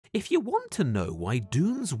If you want to know why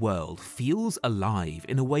Dune's world feels alive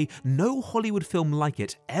in a way no Hollywood film like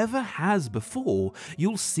it ever has before,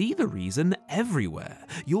 you'll see the reason everywhere.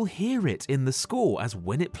 You'll hear it in the score as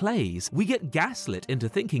when it plays, we get gaslit into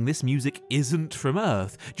thinking this music isn't from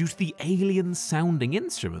Earth due to the alien-sounding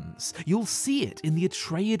instruments. You'll see it in the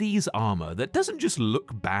Atreides armor that doesn't just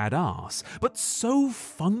look badass, but so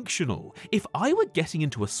functional. If I were getting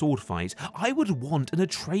into a sword fight, I would want an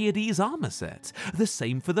Atreides armor set. The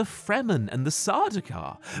same for the Fremen and the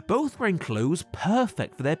Sardaukar, both wearing clothes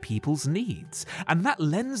perfect for their people's needs, and that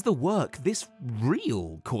lends the work this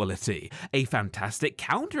real quality. A fantastic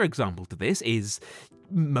counterexample to this is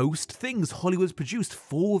most things Hollywood's produced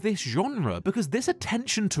for this genre, because this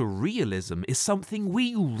attention to realism is something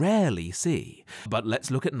we rarely see. But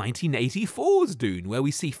let's look at 1984's Dune, where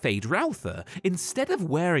we see Fade Routher, instead of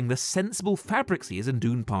wearing the sensible fabrics he is in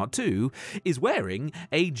Dune Part 2, is wearing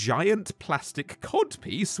a giant plastic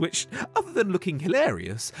codpiece, which, other than looking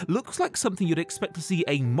hilarious, looks like something you'd expect to see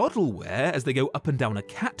a model wear as they go up and down a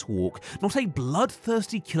catwalk, not a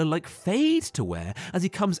bloodthirsty killer like Fade to wear as he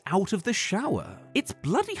comes out of the shower. It's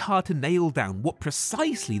bloody hard to nail down what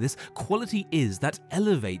precisely this quality is that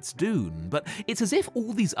elevates Dune, but it's as if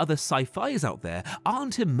all these other sci-fis out there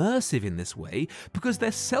aren't immersive in this way because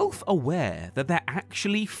they're self-aware that they're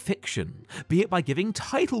actually fiction, be it by giving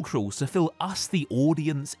title crawls to fill us the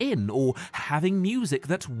audience in, or having music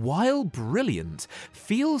that, while brilliant,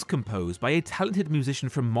 feels composed by a talented musician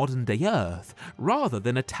from modern-day Earth, rather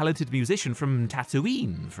than a talented musician from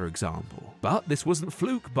Tatooine, for example. But this wasn't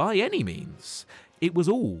fluke by any means. It was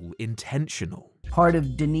all intentional. Part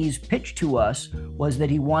of Denis' pitch to us was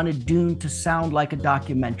that he wanted Dune to sound like a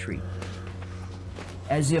documentary,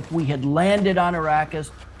 as if we had landed on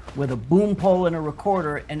Arrakis with a boom pole and a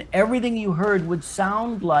recorder, and everything you heard would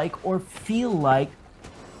sound like or feel like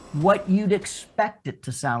what you'd expect it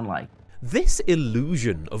to sound like. This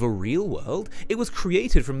illusion of a real world, it was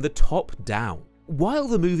created from the top down. While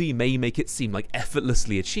the movie may make it seem like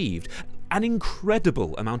effortlessly achieved, an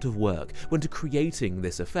incredible amount of work went to creating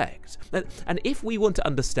this effect. And if we want to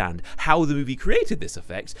understand how the movie created this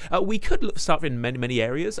effect, we could start in many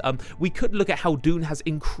areas. We could look at how Dune has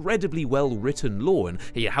incredibly well-written lore, and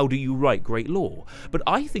how do you write great lore? But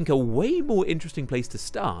I think a way more interesting place to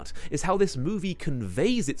start is how this movie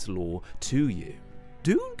conveys its lore to you.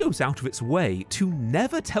 Dune goes out of its way to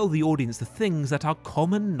never tell the audience the things that are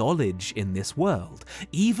common knowledge in this world,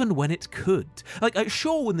 even when it could.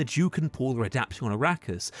 Sure, when the Duke and Paul are adapting on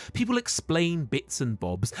Arrakis, people explain bits and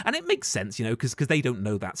bobs, and it makes sense, because they don't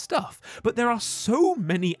know that stuff. But there are so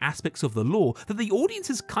many aspects of the lore that the audience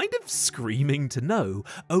is kind of screaming to know,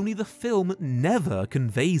 only the film never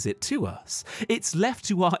conveys it to us. It's left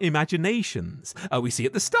to our imaginations. We see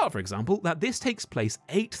at the start, for example, that this takes place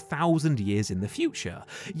 8,000 years in the future.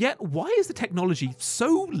 Yet why is the technology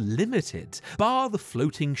so limited? Bar the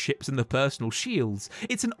floating ships and the personal shields,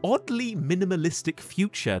 it's an oddly minimalistic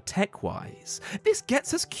future tech-wise. This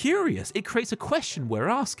gets us curious. It creates a question we're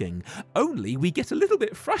asking, only we get a little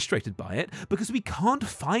bit frustrated by it because we can't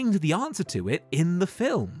find the answer to it in the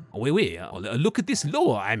film. Look at this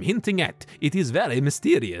lore I'm hinting at. It is very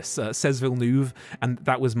mysterious, says Villeneuve, and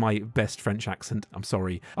that was my best French accent. I'm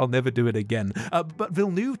sorry, I'll never do it again. But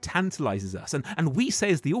Villeneuve tantalizes us, and we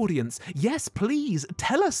say as the audience, yes, please,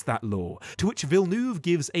 tell us that lore, to which Villeneuve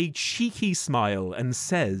gives a cheeky smile and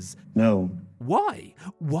says, no. Why?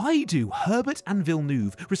 Why do Herbert and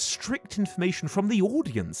Villeneuve restrict information from the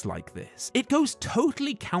audience like this? It goes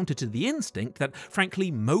totally counter to the instinct that,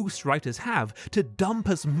 frankly, most writers have to dump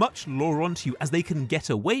as much lore onto you as they can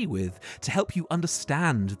get away with to help you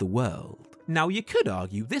understand the world. Now, you could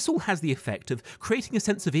argue this all has the effect of creating a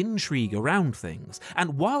sense of intrigue around things,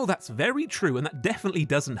 and while that's very true and that definitely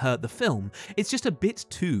doesn't hurt the film, it's just a bit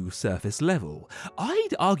too surface level.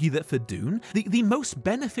 I'd argue that for Dune, the most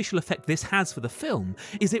beneficial effect this has for the film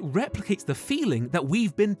is it replicates the feeling that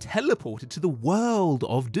we've been teleported to the world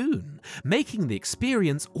of Dune, making the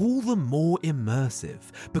experience all the more immersive,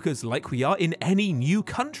 because like we are in any new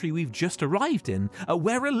country we've just arrived in,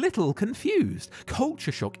 we're a little confused.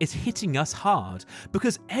 Culture shock is hitting us hard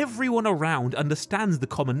because everyone around understands the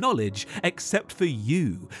common knowledge except for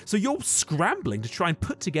you, so you're scrambling to try and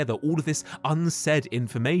put together all of this unsaid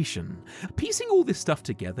information. Piecing all this stuff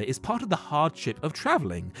together is part of the hardship of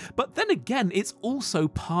travelling, but then again it's also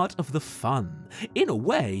part of the fun. In a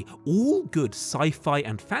way, all good sci-fi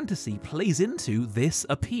and fantasy plays into this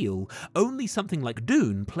appeal, only something like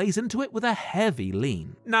Dune plays into it with a heavy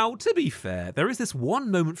lean. Now, to be fair, there is this one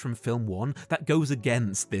moment from film 1 that goes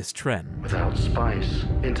against this trend. Without spice,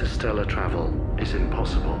 interstellar travel is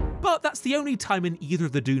impossible. But that's the only time in either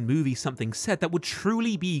of the Dune movies something's said that would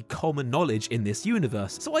truly be common knowledge in this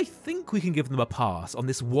universe, so I think we can give them a pass on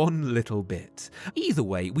this one little bit. Either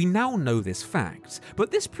way, we now know this fact,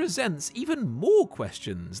 but this presents even more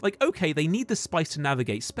questions. Like, okay, they need the spice to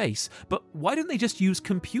navigate space, but why don't they just use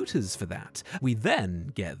computers for that? We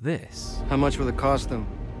then get this. How much will it cost them?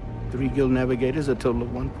 3 guild navigators, a total of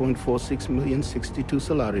 1.46 million, 62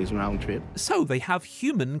 Solaris round trip. So they have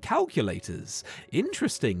human calculators.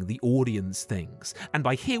 Interesting, the audience thinks. And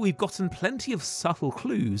by here we've gotten plenty of subtle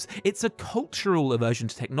clues. It's a cultural aversion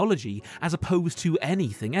to technology as opposed to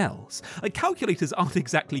anything else. Like, calculators aren't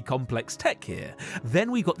exactly complex tech here. Then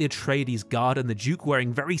we've got the Atreides guard and the Duke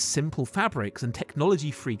wearing very simple fabrics and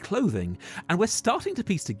technology-free clothing, and we're starting to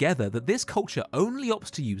piece together that this culture only opts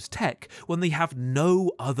to use tech when they have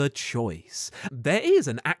no other choice. There is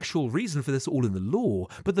an actual reason for this all in the lore,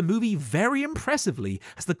 but the movie very impressively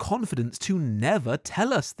has the confidence to never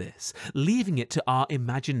tell us this, leaving it to our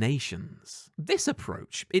imaginations. This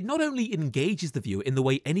approach, it not only engages the viewer in the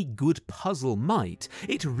way any good puzzle might,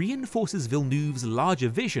 it reinforces Villeneuve's larger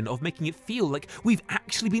vision of making it feel like we've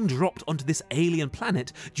actually been dropped onto this alien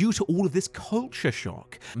planet due to all of this culture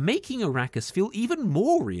shock, making Arrakis feel even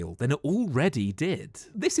more real than it already did.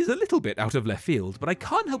 This is a little bit out of left field, but I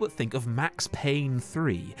can't help but think of Max Payne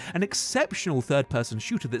 3, an exceptional third-person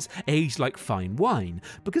shooter that's aged like fine wine,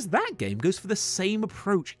 because that game goes for the same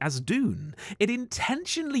approach as Dune. It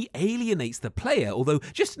intentionally alienates the player, although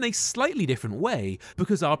just in a slightly different way,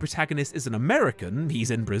 because our protagonist is an American, he's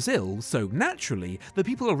in Brazil, so naturally, the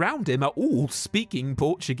people around him are all speaking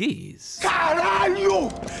Portuguese. Caralho!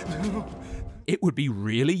 It would be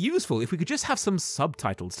really useful if we could just have some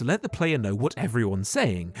subtitles to let the player know what everyone's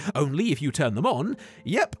saying. Only if you turn them on,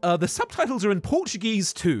 yep, the subtitles are in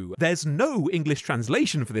Portuguese too. There's no English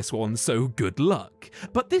translation for this one, so good luck.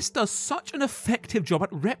 But this does such an effective job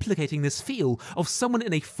at replicating this feel of someone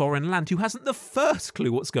in a foreign land who hasn't the first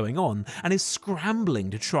clue what's going on and is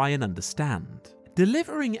scrambling to try and understand.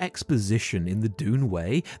 Delivering exposition in the Dune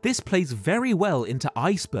way, this plays very well into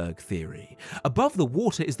iceberg theory. Above the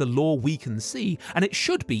water is the lore we can see, and it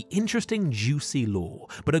should be interesting, juicy lore,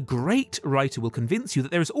 but a great writer will convince you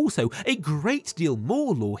that there is also a great deal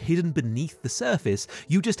more lore hidden beneath the surface,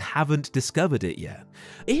 you just haven't discovered it yet.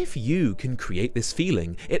 If you can create this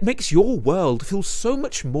feeling, it makes your world feel so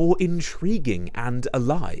much more intriguing and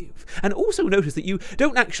alive. And also notice that you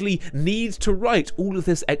don't actually need to write all of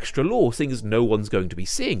this extra lore, seeing as no one's going to be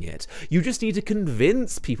seeing it. You just need to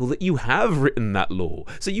convince people that you have written that lore,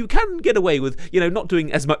 so you can get away with, not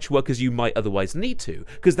doing as much work as you might otherwise need to,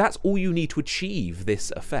 because that's all you need to achieve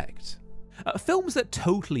this effect. Films that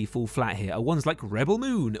totally fall flat here are ones like Rebel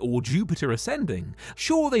Moon or Jupiter Ascending.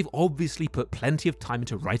 Sure, they've obviously put plenty of time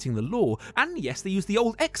into writing the lore, and yes, they use the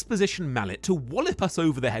old exposition mallet to wallop us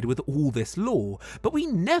over the head with all this lore, but we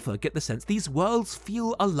never get the sense these worlds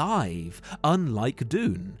feel alive, unlike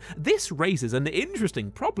Dune. This raises an interesting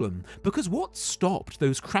problem, because what stopped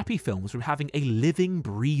those crappy films from having a living,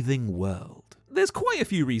 breathing world? There's quite a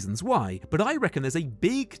few reasons why, but I reckon there's a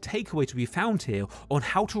big takeaway to be found here on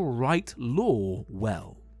how to write lore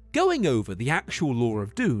well. Going over the actual lore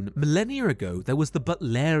of Dune, millennia ago there was the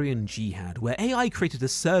Butlerian Jihad, where AI created to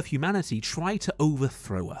serve humanity tried to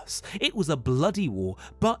overthrow us. It was a bloody war,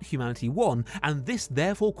 but humanity won, and this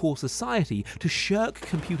therefore caused society to shirk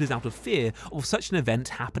computers out of fear of such an event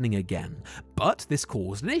happening again. But this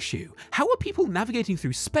caused an issue. How are people navigating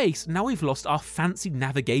through space now we've lost our fancy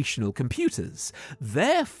navigational computers?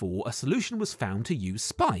 Therefore, a solution was found to use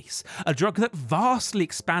spice, a drug that vastly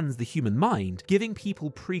expands the human mind, giving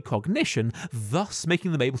people precognition, thus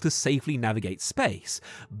making them able to safely navigate space.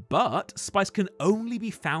 But spice can only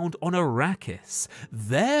be found on Arrakis.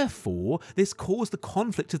 Therefore, this caused the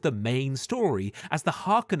conflict of the main story, as the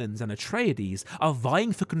Harkonnens and Atreides are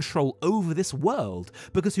vying for control over this world,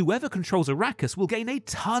 because whoever controls Arrakis will gain a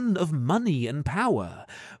ton of money and power.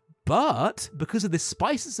 But, because of this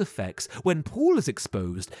spice's effects, when Paul is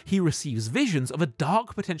exposed, he receives visions of a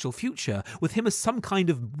dark potential future with him as some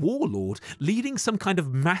kind of warlord, leading some kind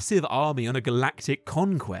of massive army on a galactic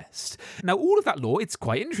conquest. Now, all of that lore, it's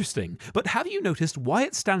quite interesting, but have you noticed why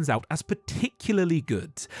it stands out as particularly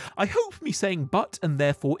good? I hope me saying but and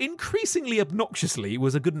therefore increasingly obnoxiously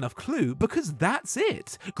was a good enough clue, because that's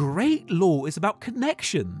it. Great lore is about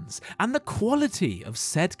connections, and the quality of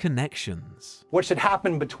said connections. What should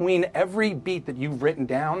happen between every beat that you've written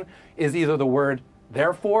down is either the word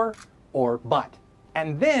therefore or but.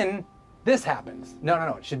 And then this happens.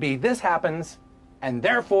 No, it should be this happens and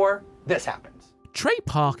therefore this happens. Trey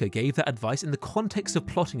Parker gave that advice in the context of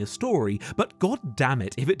plotting a story, but god damn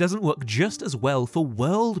it if it doesn't work just as well for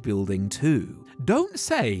world building too. Don't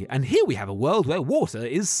say, and here we have a world where water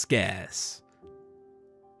is scarce.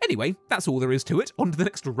 Anyway, that's all there is to it. On to the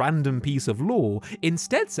next random piece of lore.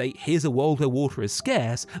 Instead say, here's a world where water is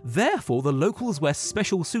scarce, therefore the locals wear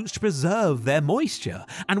special suits to preserve their moisture.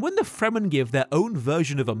 And when the Fremen give their own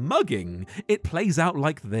version of a mugging, it plays out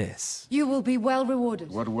like this. You will be well rewarded.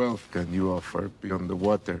 What wealth can you offer beyond the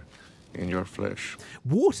water in your flesh?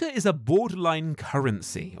 Water is a borderline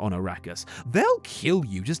currency on Arrakis. They'll kill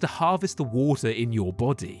you just to harvest the water in your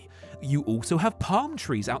body. You also have palm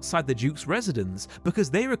trees outside the Duke's residence because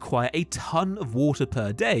they require a ton of water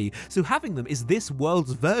per day, so having them is this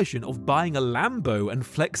world's version of buying a Lambo and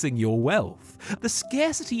flexing your wealth. The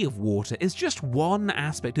scarcity of water is just one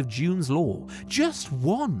aspect of Dune's lore, just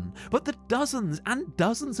one, but the dozens and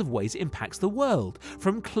dozens of ways it impacts the world,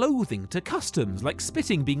 from clothing to customs like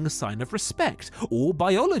spitting being a sign of respect, or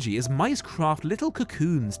biology as mice craft little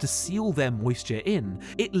cocoons to seal their moisture in.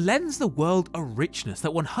 It lends the world a richness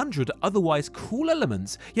that 100 otherwise cool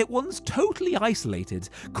elements, yet ones totally isolated,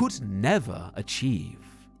 could never achieve.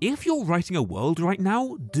 If you're writing a world right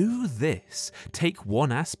now, do this. Take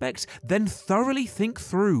one aspect, then thoroughly think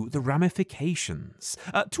through the ramifications.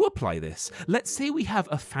 To apply this, let's say we have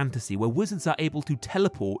a fantasy where wizards are able to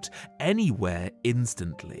teleport anywhere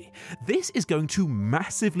instantly. This is going to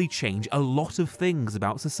massively change a lot of things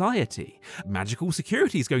about society. Magical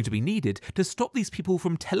security is going to be needed to stop these people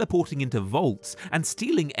from teleporting into vaults and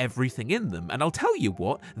stealing everything in them, and I'll tell you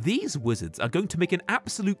what, these wizards are going to make an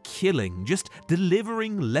absolute killing just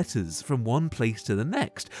delivering letters from one place to the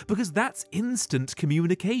next, because that's instant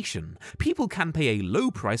communication. People can pay a low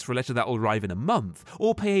price for a letter that will arrive in a month,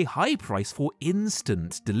 or pay a high price for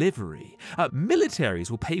instant delivery. Militaries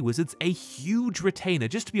will pay wizards a huge retainer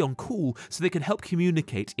just to be on call so they can help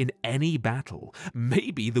communicate in any battle.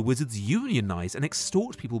 Maybe the wizards unionize and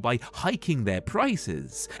extort people by hiking their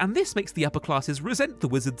prices. And this makes the upper classes resent the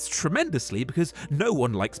wizards tremendously because no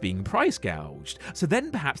one likes being price gouged. So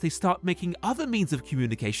then perhaps they start making other means of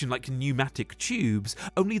communication like pneumatic tubes,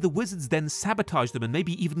 only the wizards then sabotage them and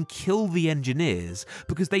maybe even kill the engineers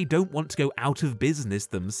because they don't want to go out of business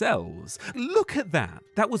themselves. Look at that!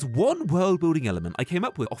 That was one world building element I came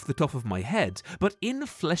up with off the top of my head, but in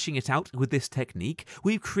fleshing it out with this technique,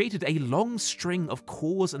 we've created a long string of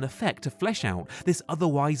cause and effect to flesh out this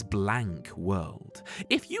otherwise blank world.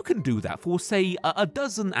 If you can do that for, say, a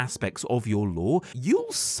dozen aspects of your lore,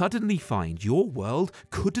 you'll suddenly find your world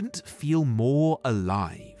couldn't feel more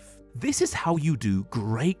alive. This is how you do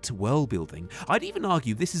great world building. I'd even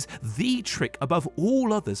argue this is the trick above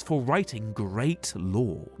all others for writing great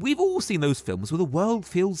lore. We've all seen those films where the world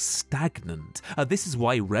feels stagnant. This is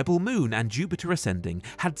why Rebel Moon and Jupiter Ascending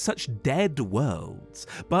had such dead worlds.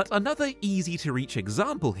 But another easy to reach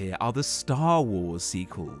example here are the Star Wars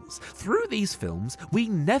sequels. Through these films, we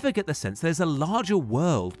never get the sense there's a larger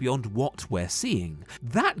world beyond what we're seeing.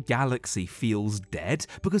 That galaxy feels dead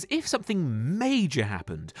because if something major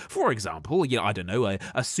happened, for example, I don't know,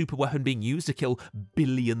 a super weapon being used to kill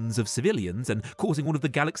billions of civilians and causing one of the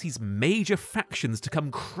galaxy's major factions to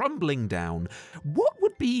come crumbling down, what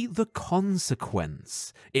would be the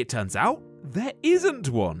consequence? It turns out there isn't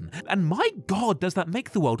one. And my god, does that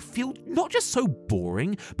make the world feel not just so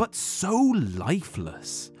boring, but so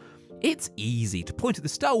lifeless. It's easy to point at the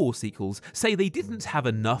Star Wars sequels, say they didn't have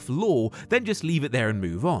enough lore, then just leave it there and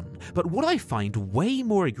move on. But what I find way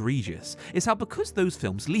more egregious is how because those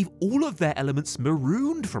films leave all of their elements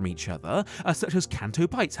marooned from each other, such as Canto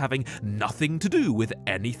Bites having nothing to do with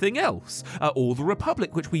anything else, or the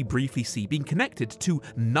Republic which we briefly see being connected to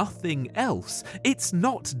nothing else, it's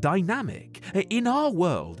not dynamic. In our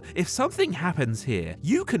world, if something happens here,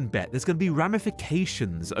 you can bet there's going to be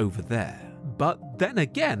ramifications over there. But then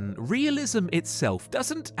again, realism itself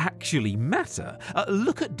doesn't actually matter.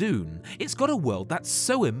 Look at Dune. It's got a world that's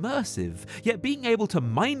so immersive, yet being able to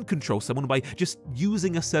mind control someone by just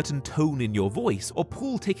using a certain tone in your voice, or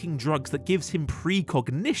Paul taking drugs that gives him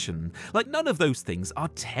precognition, like none of those things are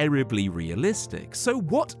terribly realistic. So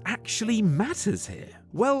what actually matters here?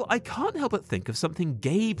 Well, I can't help but think of something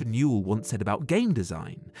Gabe Newell once said about game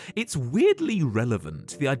design. It's weirdly relevant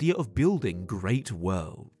to the idea of building great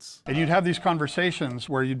worlds. And you'd have these conversations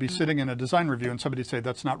where you'd be sitting in a design review and somebody'd say,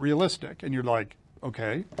 that's not realistic. And you're like,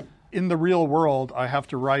 okay. In the real world, I have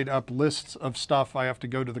to write up lists of stuff I have to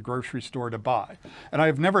go to the grocery store to buy. And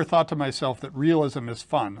I've never thought to myself that realism is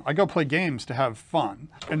fun. I go play games to have fun.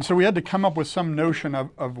 And so we had to come up with some notion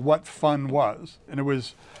of what fun was. And it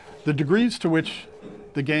was the degrees to which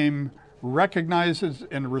the game recognizes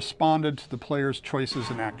and responded to the player's choices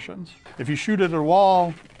and actions. If you shoot at a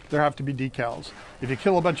wall, there have to be decals. If you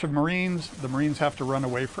kill a bunch of Marines, the Marines have to run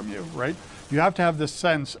away from you, right? You have to have this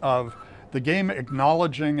sense of the game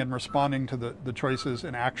acknowledging and responding to the choices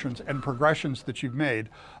and actions and progressions that you've made.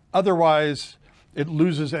 Otherwise, it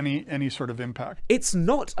loses any sort of impact. It's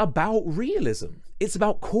not about realism. It's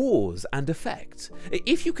about cause and effect.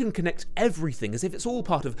 If you can connect everything as if it's all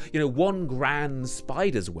part of, one grand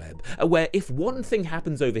spider's web, where if one thing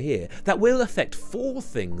happens over here, that will affect 4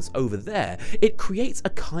 things over there, it creates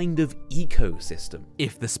a kind of ecosystem.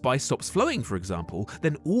 If the spice stops flowing, for example,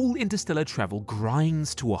 then all interstellar travel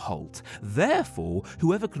grinds to a halt. Therefore,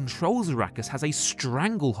 whoever controls Arrakis has a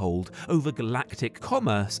stranglehold over galactic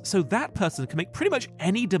commerce, so that person can make pretty much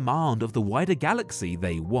any demand of the wider galaxy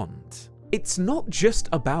they want. It's not just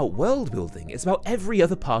about world building, it's about every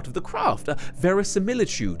other part of the craft.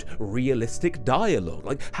 Verisimilitude, realistic dialogue,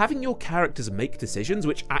 like having your characters make decisions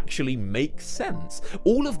which actually make sense.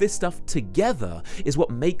 All of this stuff together is what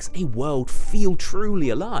makes a world feel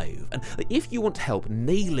truly alive. And if you want help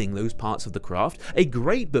nailing those parts of the craft, a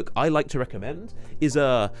great book I like to recommend is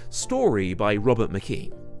a story by Robert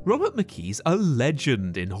McKee. Robert McKee's a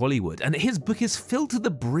legend in Hollywood, and his book is filled to the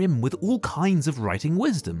brim with all kinds of writing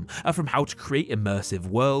wisdom, from how to create immersive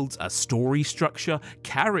worlds, a story structure,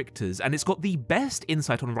 characters, and it's got the best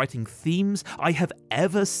insight on writing themes I have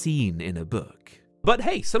ever seen in a book. But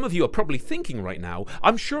hey, some of you are probably thinking right now,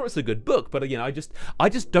 I'm sure it's a good book, but I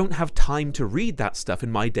just don't have time to read that stuff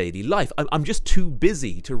in my daily life. I'm just too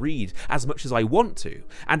busy to read as much as I want to.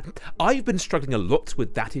 And I've been struggling a lot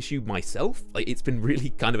with that issue myself. It's been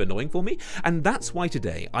really kind of annoying for me. And that's why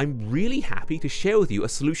today I'm really happy to share with you a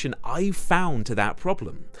solution I've found to that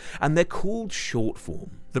problem. And they're called short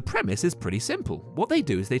form. The premise is pretty simple. What they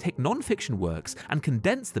do is they take non-fiction works and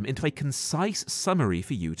condense them into a concise summary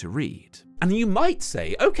for you to read. And you might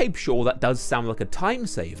say, okay, sure, that does sound like a time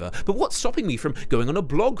saver, but what's stopping me from going on a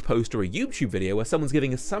blog post or a YouTube video where someone's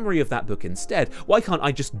giving a summary of that book instead? Why can't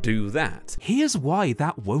I just do that? Here's why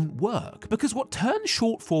that won't work. Because what turns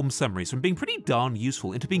short form summaries from being pretty darn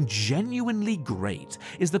useful into being genuinely great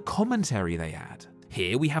is the commentary they add.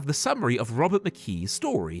 Here we have the summary of Robert McKee's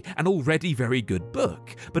story, an already very good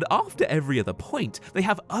book, but after every other point, they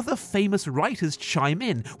have other famous writers chime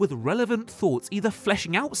in with relevant thoughts, either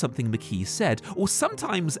fleshing out something McKee said, or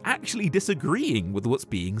sometimes actually disagreeing with what's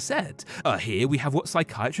being said. Here we have what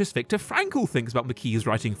psychiatrist Viktor Frankl thinks about McKee's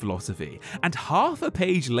writing philosophy, and half a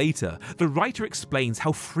page later, the writer explains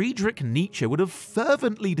how Friedrich Nietzsche would have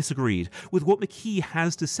fervently disagreed with what McKee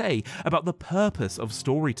has to say about the purpose of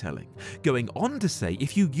storytelling, going on to say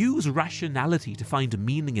if you use rationality to find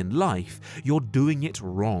meaning in life, you're doing it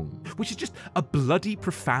wrong, which is just a bloody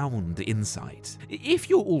profound insight. If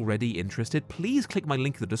you're already interested, please click my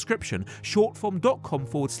link in the description,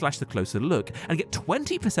 shortform.com/thecloserlook, and get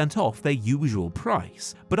 20% off their usual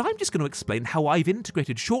price. But I'm just going to explain how I've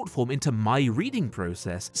integrated shortform into my reading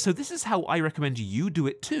process, so this is how I recommend you do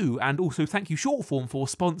it too, and also thank you Shortform for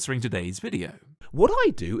sponsoring today's video. What I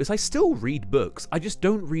do is I still read books, I just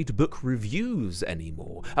don't read book reviews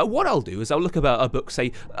anymore. What I'll do is I'll look about a book,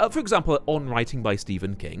 say, for example, On Writing by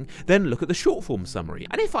Stephen King, then look at the short form summary,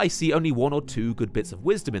 and if I see only 1 or 2 good bits of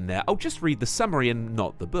wisdom in there, I'll just read the summary and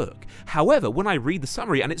not the book. However, when I read the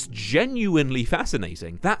summary and it's genuinely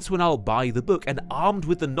fascinating, that's when I'll buy the book, and armed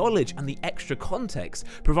with the knowledge and the extra context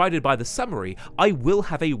provided by the summary, I will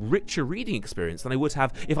have a richer reading experience than I would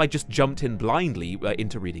have if I just jumped in blindly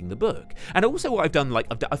into reading the book. And also what I've done,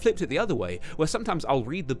 I flipped it the other way, where sometimes I'll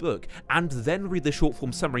read the book and then read the short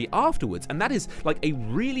form summary afterwards, and that is like a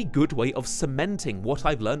really good way of cementing what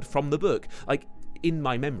I've learned from the book, like in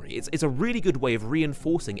my memory. It's a really good way of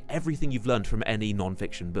reinforcing everything you've learned from any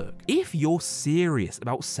non-fiction book. If you're serious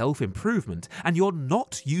about self-improvement and you're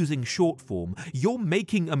not using short form, you're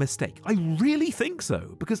making a mistake. I really think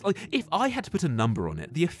so, because if I had to put a number on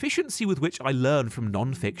it, the efficiency with which I learn from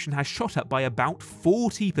non-fiction has shot up by about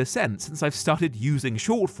 40% since I've started using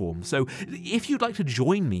short form. So if you'd like to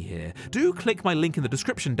join me here, do click my link in the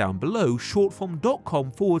description down below,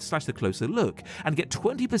 shortform.com/thecloserlook, and get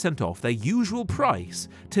 20% off their usual price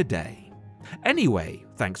today. Anyway,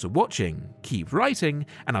 thanks for watching, keep writing,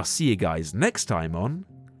 and I'll see you guys next time on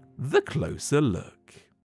The Closer Look.